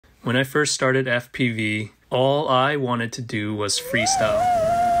When I first started FPV, all I wanted to do was freestyle.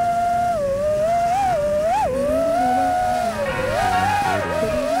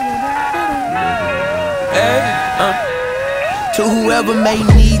 To whoever may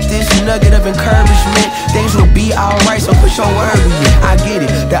need this nugget of encouragement, things will be alright, so put your word with it. I get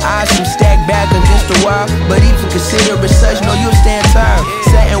it, the odds some stacked back against the wall, but even consider it such, no, you'll stand tired.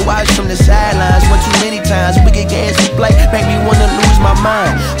 Sat and watch from the sidelines, one too many times. Wicked games we play make me wanna lose my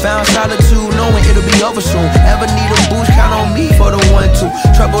mind. Found solitude, knowing it'll be over soon. Ever need a boost, count on me for the 1-2.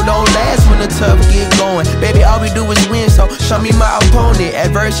 Trouble don't last when the tough get going. Baby, all we do is win, so show me my opponent.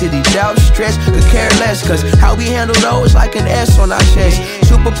 Adversity, doubt, stress, could care less, cause how we handle those like an S on our chest.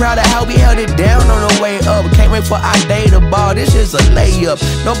 Super proud of how we held it down on the way up. Can't wait for our day to ball, this is a layup.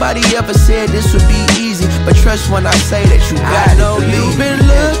 Nobody ever said this would be easy, but trust when I say that you got it. I know you've been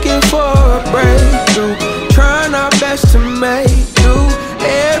looking for a breakthrough, trying our best to make do.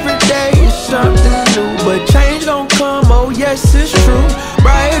 Every day is something new, but change gon' come, oh yes it's true.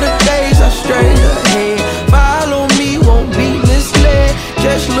 Brighter days are straight ahead. Follow me, won't be misled.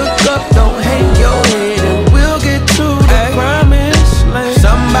 Just look up, don't hang your head, and we'll get to the promised land.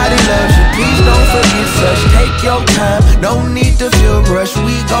 Somebody loves you, please don't forget such. Take your time, no need to feel rushed.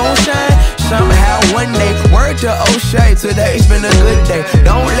 We gon' shine somehow one day. Word to O'Shea, today's been a good day.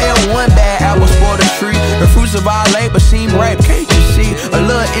 Don't let one bad apple spoil the tree. The fruits of our labor seem ripe, can't you see? A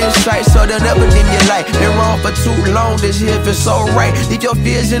little insight so they'll never dim your light. Been wrong for too long, this here feels so right. Leave your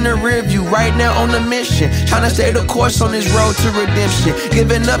fears in the rear view, right now on the mission. Trying to stay the course on this road to redemption.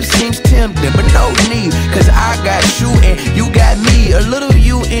 Giving up seems tempting, but no need, cause I got you and you got me. A little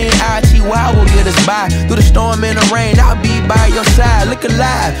UNITY will get us by. Through the storm and the rain, I'll be by your side. Look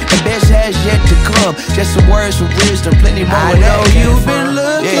alive, the best has yet to come. Just some words of wisdom, plenty more. I know you've been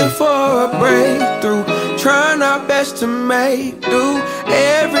looking for a breakthrough, trying our best to make do.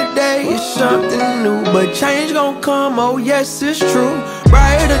 Every day is something new, but change gon' come, oh yes it's true.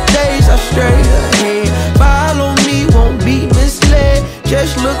 Brighter days are straight ahead. Follow me, won't be misled.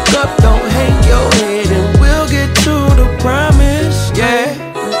 Just look up, don't hang your head, and we'll get to the promise, yeah.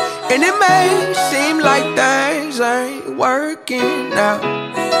 And it may seem like things ain't working out,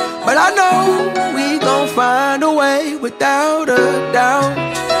 but I know we gon' find a way without a doubt.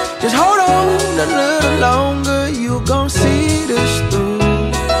 Just hold on a little longer, you gon' see this through.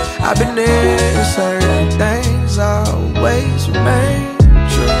 I've been there, certain things always remain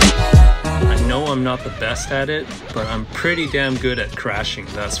true. I know I'm not the best at it, but I'm pretty damn good at crashing,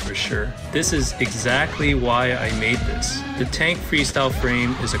 that's for sure. This is exactly why I made this. The tank freestyle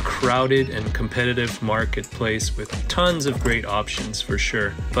frame is a crowded and competitive marketplace with tons of great options for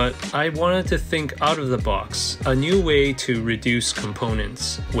sure, but I wanted to think out of the box, a new way to reduce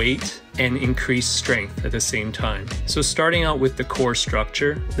components, weight, and increase strength at the same time. So starting out with the core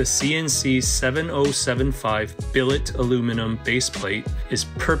structure, the CNC 7075 billet aluminum base plate is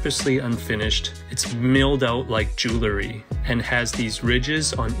purposely unfinished. It's milled out like jewelry and has these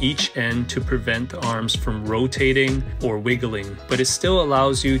ridges on each end to prevent the arms from rotating or wiggling, but it still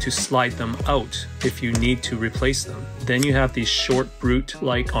allows you to slide them out if you need to replace them. Then you have these short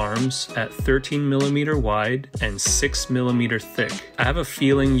brute-like arms at 13mm wide and 6mm thick. I have a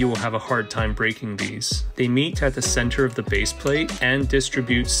feeling you will have a hard time breaking these. They meet at the center of the base plate and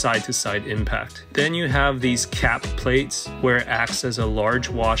distribute side-to-side impact. Then you have these cap plates where it acts as a large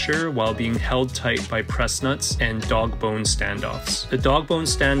washer while being held tight by press nuts and dog bone standoffs. The dog bone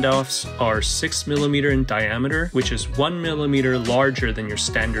standoffs are 6mm in diameter, which is 1mm larger than your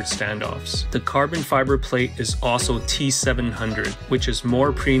standard standoffs. The carbon fiber plate is also T700, which is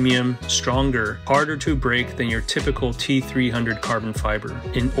more premium, stronger, harder to break than your typical T300 carbon fiber.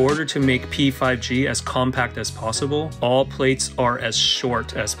 In order to make P5G as compact as possible, all plates are as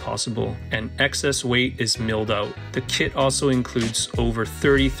short as possible, and excess weight is milled out. The kit also includes over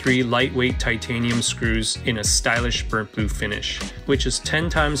 33 lightweight titanium screws in a stylish burnt blue finish, which is 10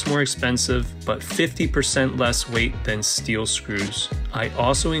 times more expensive but 50% less weight than steel screws. I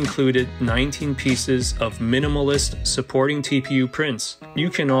also included 19 pieces of minimalist supporting TPU prints. You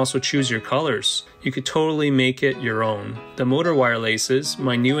can also choose your colors. You could totally make it your own. The motor wire laces,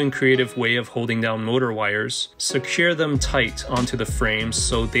 my new and creative way of holding down motor wires, secure them tight onto the frames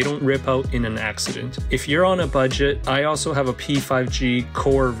so they don't rip out in an accident. If you're on a budget, I also have a P5G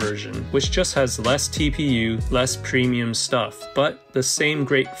core version, which just has less TPU, less premium stuff, but the same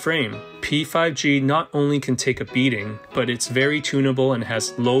great frame. P5G not only can take a beating, but it's very tunable and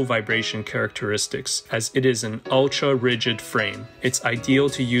has low vibration characteristics, as it is an ultra rigid frame. It's ideal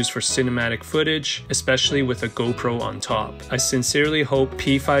to use for cinematic footage, especially with a GoPro on top. I sincerely hope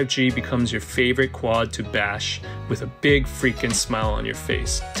P5G becomes your favorite quad to bash with a big freaking smile on your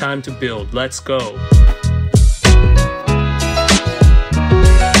face. Time to build, let's go!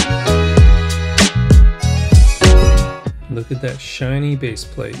 Look at that shiny base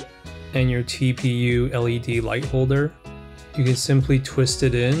plate and your TPU LED light holder. You can simply twist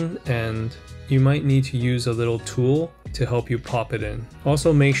it in, and you might need to use a little tool to help you pop it in.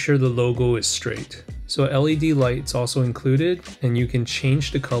 Also make sure the logo is straight. So LED light's also included, and you can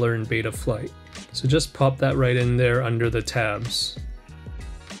change the color in beta flight. So just pop that right in there under the tabs.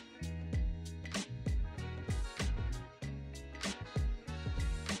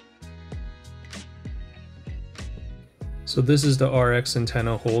 So this is the RX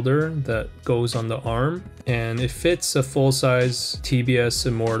antenna holder that goes on the arm, and it fits a full-size TBS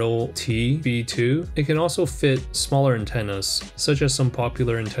Immortal T V2. It can also fit smaller antennas, such as some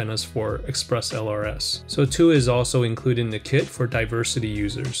popular antennas for Express LRS. So 2 is also included in the kit for diversity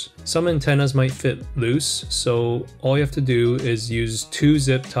users. Some antennas might fit loose, so all you have to do is use 2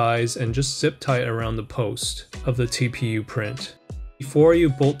 zip ties and just zip tie it around the post of the TPU print. Before you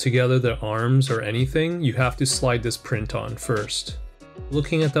bolt together the arms or anything, you have to slide this print on first.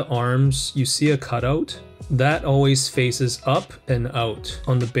 Looking at the arms, you see a cutout. That always faces up and out.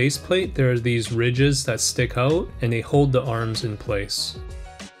 On the base plate, there are these ridges that stick out and they hold the arms in place.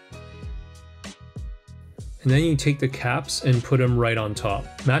 And then you take the caps and put them right on top.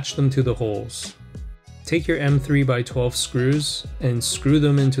 Match them to the holes. Take your M3x12 screws and screw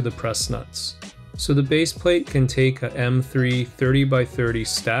them into the press nuts. So the base plate can take a M3 30x30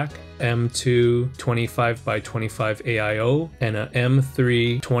 stack, M2 25x25 AIO, and a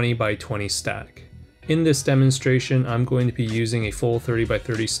M3 20x20 stack. In this demonstration, I'm going to be using a full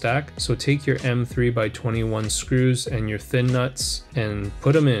 30x30 stack, so take your M3x21 screws and your thin nuts and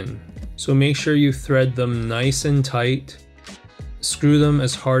put them in. So make sure you thread them nice and tight. Screw them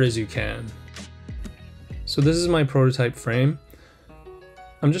as hard as you can. So this is my prototype frame.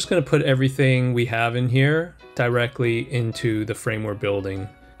 I'm just going to put everything we have in here directly into the frame we're building.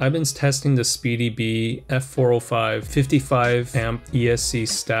 I've been testing the SpeedyB F405 55 amp ESC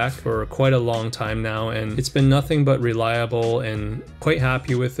stack for quite a long time now, and it's been nothing but reliable and quite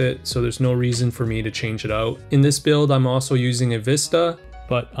happy with it, so there's no reason for me to change it out. In this build, I'm also using a Vista,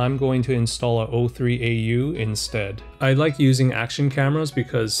 but I'm going to install a 03AU instead. I like using action cameras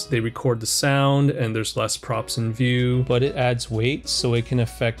because they record the sound and there's less props in view, but it adds weight so it can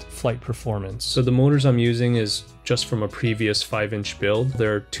affect flight performance. So the motors I'm using is just from a previous 5-inch build.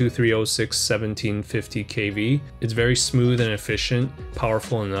 They're 2306 1750 kV. It's very smooth and efficient,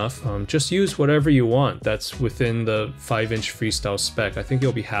 powerful enough. Just use whatever you want that's within the 5-inch freestyle spec. I think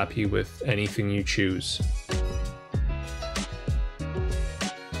you'll be happy with anything you choose.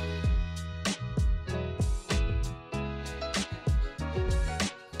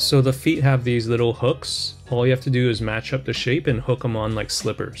 So the feet have these little hooks. All you have to do is match up the shape and hook them on like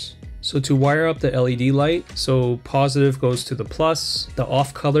slippers. So to wire up the LED light, so positive goes to the plus, the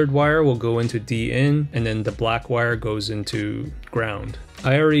off-colored wire will go into D in, and then the black wire goes into ground.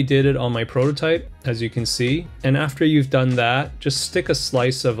 I already did it on my prototype, as you can see, and after you've done that, just stick a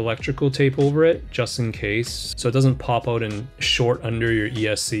slice of electrical tape over it, just in case, so it doesn't pop out and short under your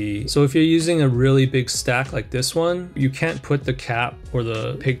ESC. So if you're using a really big stack like this one, you can't put the cap or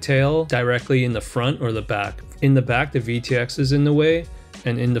the pigtail directly in the front or the back. In the back, the VTX is in the way,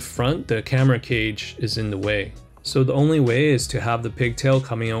 and in the front, the camera cage is in the way. So the only way is to have the pigtail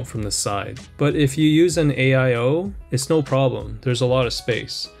coming out from the side. But if you use an AIO, it's no problem. There's a lot of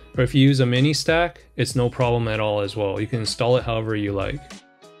space. Or if you use a mini stack, it's no problem at all as well. You can install it however you like.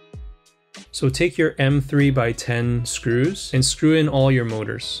 So take your M3x10 screws and screw in all your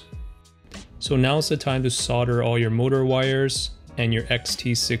motors. So now's the time to solder all your motor wires and your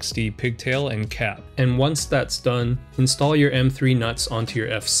XT60 pigtail and cap. And once that's done, install your M3 nuts onto your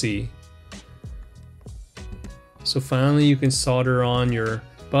FC. So finally you can solder on your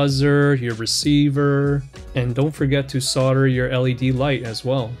buzzer, your receiver, and don't forget to solder your LED light as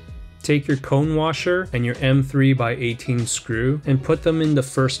well. Take your cone washer and your M3x18 screw and put them in the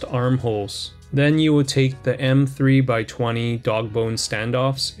first armholes. Then you will take the M3x20 dog bone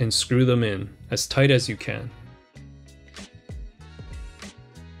standoffs and screw them in as tight as you can.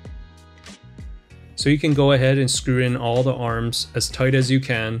 So you can go ahead and screw in all the arms as tight as you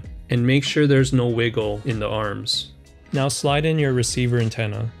can and make sure there's no wiggle in the arms. Now slide in your receiver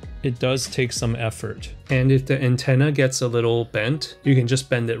antenna. it does take some effort. And if the antenna gets a little bent, you can just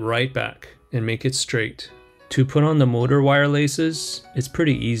bend it right back and make it straight. To put on the motor wire laces, it's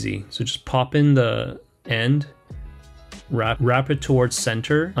pretty easy. So just pop in the end, wrap it towards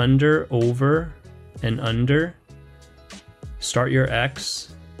center, under, over, and under. Start your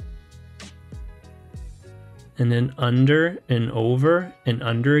X, and then under and over and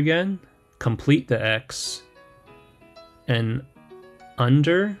under again. Complete the X, and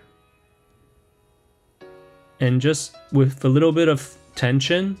under, and just with a little bit of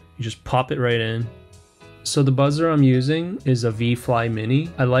tension, you just pop it right in. So the buzzer I'm using is a V-Fly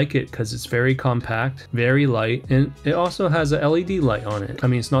Mini. I like it because it's very compact, very light, and it also has a LED light on it. I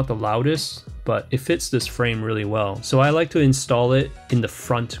mean, it's not the loudest, but it fits this frame really well. So I like to install it in the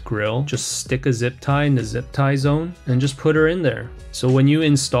front grille. Just stick a zip tie in the zip tie zone and just put her in there. So when you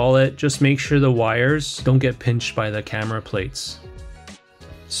install it, just make sure the wires don't get pinched by the camera plates.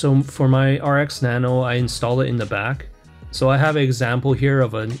 So for my RX Nano, I install it in the back. So I have an example here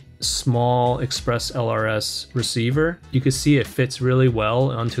of a small Express LRS receiver. You can see it fits really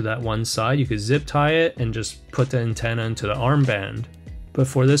well onto that one side. You could zip tie it and just put the antenna into the armband. But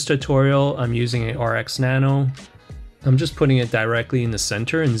for this tutorial, I'm using a RX Nano. I'm just putting it directly in the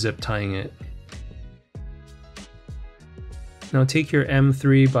center and zip tying it. Now take your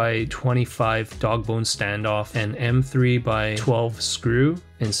M3x25 dog bone standoff and M3x12 screw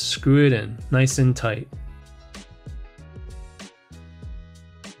and screw it in nice and tight.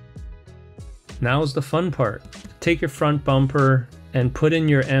 Now's the fun part. Take your front bumper and put in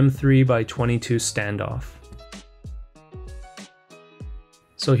your M3x22 standoff.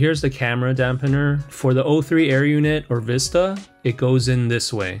 So here's the camera dampener. For the O3 air unit or Vista, it goes in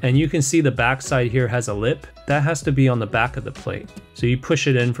this way. And you can see the back side here has a lip. That has to be on the back of the plate. So you push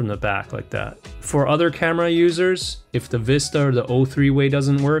it in from the back like that. For other camera users, if the Vista or the O3 way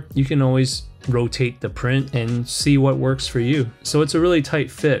doesn't work, you can always rotate the print and see what works for you. So it's a really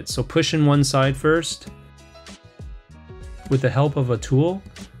tight fit. So push in one side first. With the help of a tool,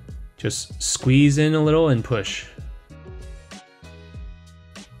 just squeeze in a little and push.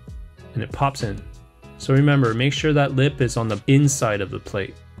 And it pops in. So remember, make sure that lip is on the inside of the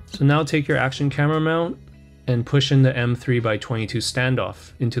plate. So now take your action camera mount and push in the M3x22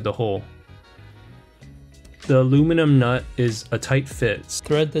 standoff into the hole. The aluminum nut is a tight fit.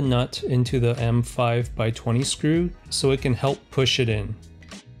 Thread the nut into the M5x20 screw so it can help push it in.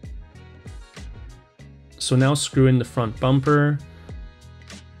 So now screw in the front bumper,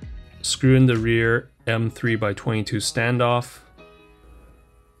 screw in the rear M3x22 standoff,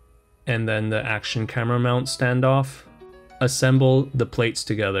 and then the action camera mount standoff. Assemble the plates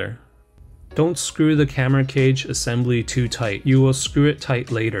together. Don't screw the camera cage assembly too tight. You will screw it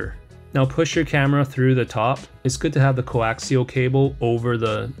tight later. Now push your camera through the top. It's good to have the coaxial cable over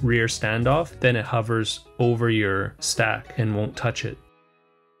the rear standoff, then it hovers over your stack and won't touch it.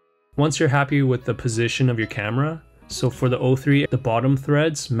 Once you're happy with the position of your camera, so for the O3, the bottom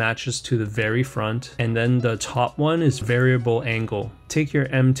threads matches to the very front, and then the top one is variable angle. Take your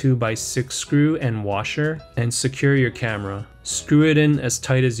M2x6 screw and washer and secure your camera. Screw it in as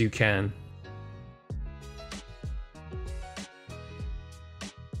tight as you can.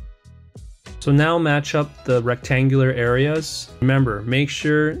 So now match up the rectangular areas. Remember, make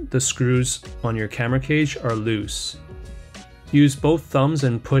sure the screws on your camera cage are loose. Use both thumbs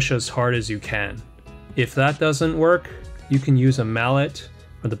and push as hard as you can. If that doesn't work, you can use a mallet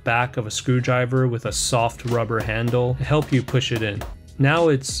or the back of a screwdriver with a soft rubber handle to help you push it in. Now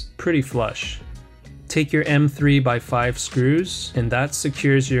it's pretty flush. Take your M3x5 screws and that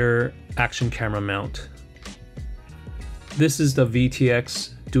secures your action camera mount. This is the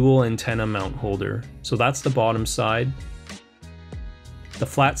VTX dual antenna mount holder. So that's the bottom side. The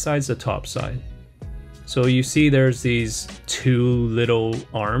flat side's the top side. So you see there's these two little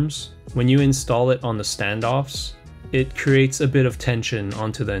arms. When you install it on the standoffs, it creates a bit of tension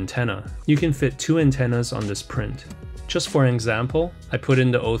onto the antenna. You can fit two antennas on this print. Just for an example, I put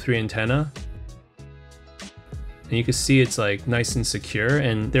in the O3 antenna, and you can see it's like nice and secure,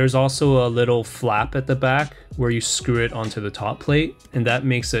 and there's also a little flap at the back where you screw it onto the top plate, and that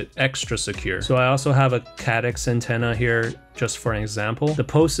makes it extra secure. So I also have a Caddx antenna here just for an example. The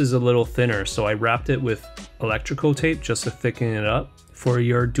post is a little thinner, so I wrapped it with electrical tape just to thicken it up. For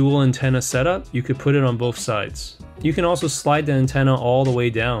your dual antenna setup, you could put it on both sides. You can also slide the antenna all the way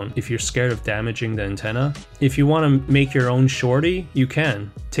down if you're scared of damaging the antenna. If you want to make your own shorty, you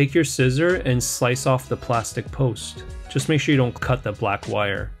can. Take your scissor and slice off the plastic post. Just make sure you don't cut the black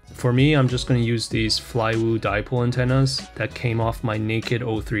wire. For me, I'm just going to use these Flywoo dipole antennas that came off my naked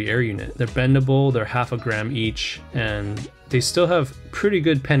O3 air unit. They're bendable, they're 1/2 gram each, and they still have pretty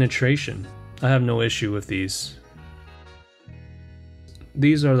good penetration. I have no issue with these.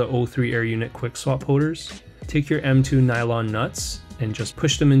 These are the O3 air unit quick swap holders. Take your M2 nylon nuts and just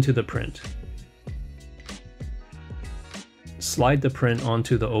push them into the print. Slide the print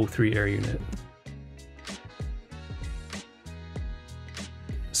onto the O3 air unit.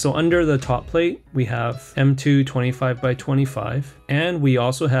 So under the top plate, we have M2 25x25, and we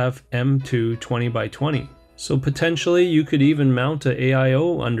also have M2 20x20. So potentially you could even mount a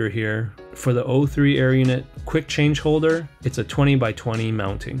AIO under here. For the O3 air unit quick change holder, it's a 20x20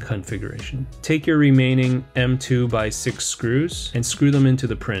 mounting configuration. Take your remaining M2x6 screws and screw them into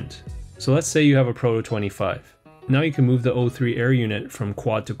the print. So let's say you have a Proto5. Now you can move the O3 air unit from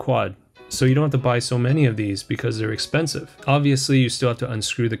quad to quad. So you don't have to buy so many of these because they're expensive. Obviously you still have to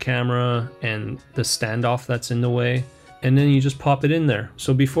unscrew the camera and the standoff that's in the way, and then you just pop it in there.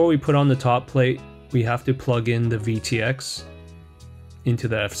 So before we put on the top plate, we have to plug in the VTX into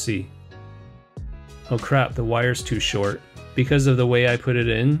the FC. Oh crap, the wire's too short. Because of the way I put it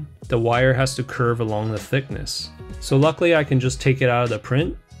in, the wire has to curve along the thickness. So luckily I can just take it out of the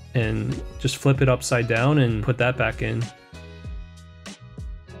print and just flip it upside down and put that back in.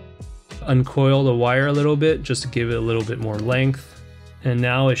 Uncoil the wire a little bit just to give it a little bit more length, and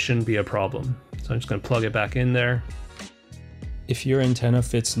now it shouldn't be a problem. So I'm just going to plug it back in there. If your antenna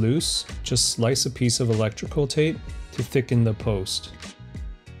fits loose, just slice a piece of electrical tape to thicken the post.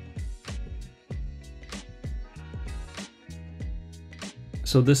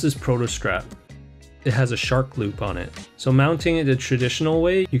 So this is Protostrap. It has a shark loop on it. So mounting it the traditional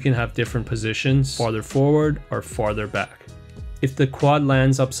way, you can have different positions, farther forward or farther back. If the quad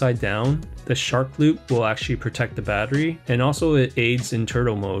lands upside down, the shark loop will actually protect the battery, and also it aids in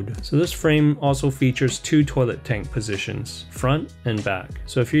turtle mode. So this frame also features 2 toilet tank positions, front and back.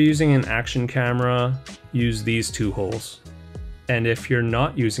 So if you're using an action camera, use these 2 holes. And if you're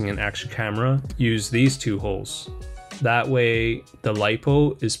not using an action camera, use these 2 holes. That way the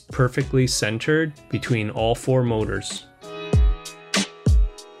Lipo is perfectly centered between all 4 motors.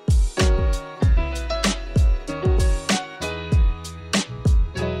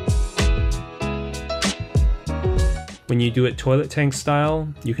 When you do it toilet tank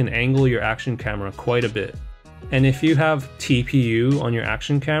style, you can angle your action camera quite a bit. And if you have TPU on your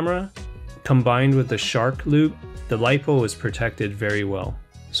action camera, combined with the shark loop, the Lipo is protected very well.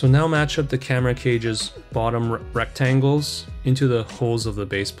 So now match up the camera cage's bottom rectangles into the holes of the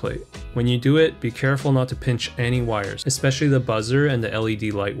base plate. When you do it, be careful not to pinch any wires, especially the buzzer and the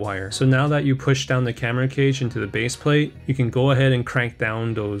LED light wire. So now that you push down the camera cage into the base plate, you can go ahead and crank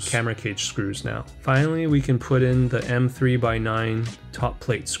down those camera cage screws now. Finally, we can put in the M3x9 top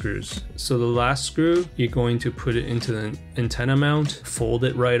plate screws. So the last screw, you're going to put it into the antenna mount, fold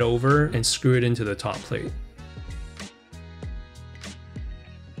it right over, and screw it into the top plate.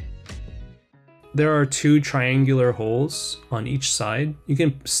 There are 2 triangular holes on each side. You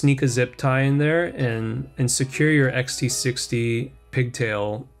can sneak a zip tie in there and secure your XT60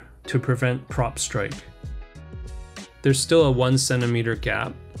 pigtail to prevent prop strike. There's still a 1 centimeter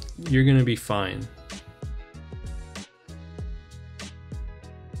gap. You're gonna be fine.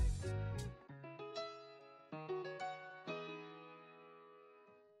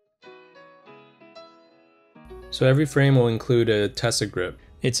 So every frame will include a Tessa grip.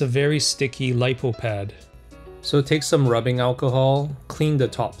 It's a very sticky Lipo pad. So take some rubbing alcohol, clean the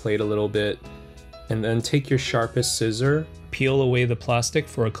top plate a little bit, and then take your sharpest scissor, peel away the plastic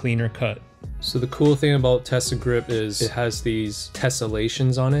for a cleaner cut. So the cool thing about Tessa grip is it has these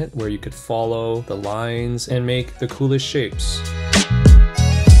tessellations on it where you could follow the lines and make the coolest shapes.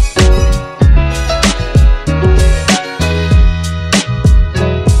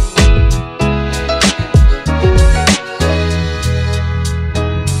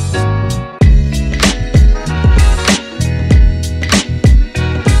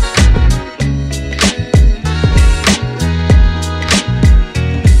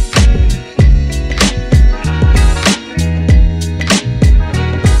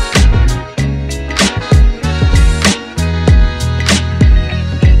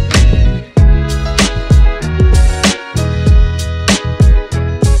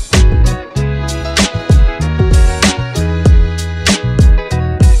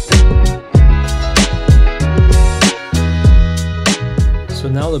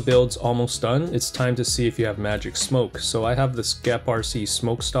 Now the build's almost done. It's time to see if you have magic smoke. So I have this GEP RC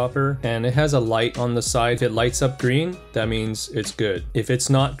smoke stopper, and it has a light on the side. If it lights up green, that means it's good. If it's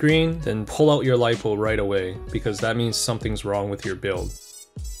not green, then pull out your Lipo right away, because that means something's wrong with your build.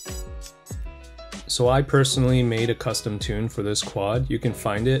 So I personally made a custom tune for this quad. You can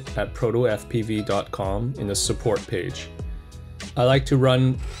find it at protofpv.com in the support page. I like to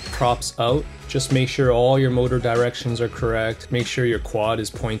run props out. Just make sure all your motor directions are correct. Make sure your quad is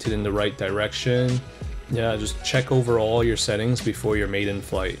pointed in the right direction. Yeah, just check over all your settings before your maiden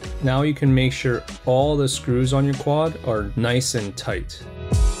flight. Now you can make sure all the screws on your quad are nice and tight.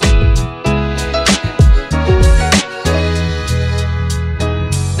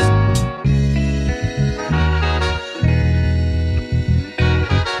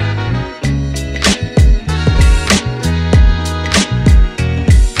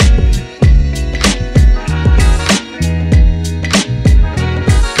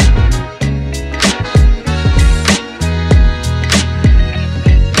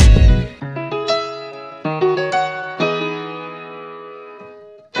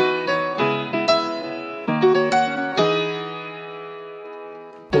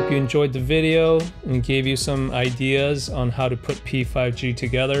 Hope you enjoyed the video and gave you some ideas on how to put P5G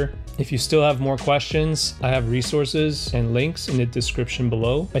together. If you still have more questions, I have resources and links in the description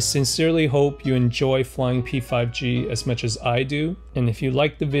below. I sincerely hope you enjoy flying P5G as much as I do. And if you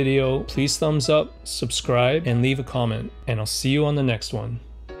liked the video, please thumbs up, subscribe, and leave a comment. And I'll see you on the next one.